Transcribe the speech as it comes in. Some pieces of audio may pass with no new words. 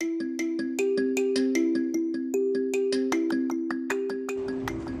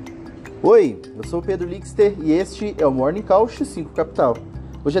Oi, eu sou o Pedro Lixter e este é o Morning Call X5 Capital.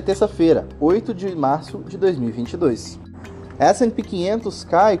 Hoje é terça-feira, 8 de março de 2022. A S&P 500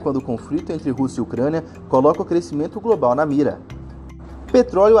 cai quando o conflito entre Rússia e Ucrânia coloca o crescimento global na mira.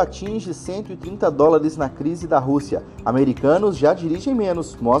 Petróleo atinge $130 na crise da Rússia. Americanos já dirigem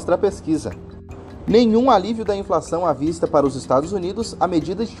menos, mostra a pesquisa. Nenhum alívio da inflação à vista para os Estados Unidos à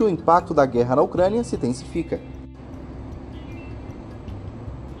medida que o impacto da guerra na Ucrânia se intensifica.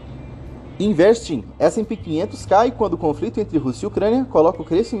 Investing, S&P 500 cai quando o conflito entre Rússia e Ucrânia coloca o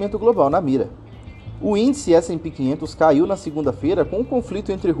crescimento global na mira. O índice S&P 500 caiu na segunda-feira com o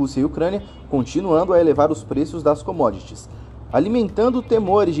conflito entre Rússia e Ucrânia continuando a elevar os preços das commodities, alimentando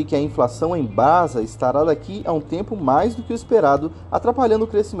temores de que a inflação em brasa estará daqui a um tempo mais do que o esperado, atrapalhando o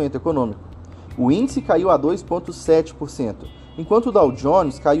crescimento econômico. O índice caiu a 2,7%, enquanto o Dow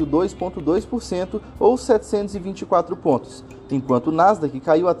Jones caiu 2,2% ou 724 pontos, enquanto o Nasdaq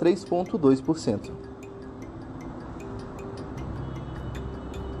caiu a 3,2%.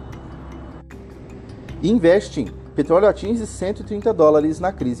 Investing. Petróleo atinge $130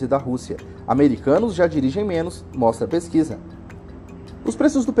 na crise da Rússia. Americanos já dirigem menos, mostra a pesquisa. Os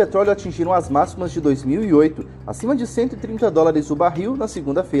preços do petróleo atingiram as máximas de 2008, acima de $130 o barril na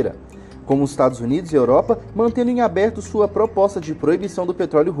segunda-feira, como os Estados Unidos e Europa mantendo em aberto sua proposta de proibição do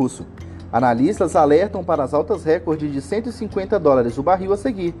petróleo russo. Analistas alertam para as altas recordes de $150 o barril a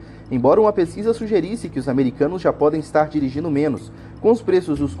seguir, embora uma pesquisa sugerisse que os americanos já podem estar dirigindo menos, com os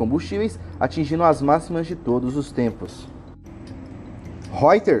preços dos combustíveis atingindo as máximas de todos os tempos.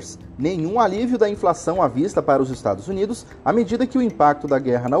 Reuters. Nenhum alívio da inflação à vista para os Estados Unidos à medida que o impacto da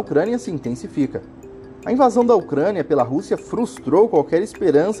guerra na Ucrânia se intensifica. A invasão da Ucrânia pela Rússia frustrou qualquer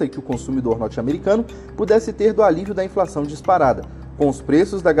esperança que o consumidor norte-americano pudesse ter do alívio da inflação disparada, com os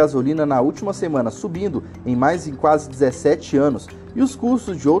preços da gasolina na última semana subindo em mais de quase 17 anos e os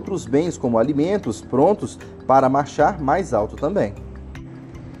custos de outros bens como alimentos prontos para marchar mais alto também.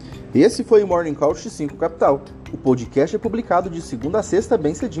 Esse foi o Morning Call X5 Capital. O podcast é publicado de segunda a sexta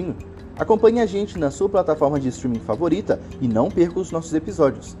bem cedinho. Acompanhe a gente na sua plataforma de streaming favorita e não perca os nossos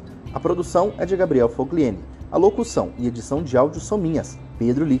episódios. A produção é de Gabriel Fogliene. A locução e edição de áudio são minhas,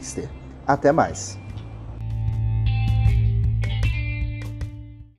 Pedro Lixter. Até mais.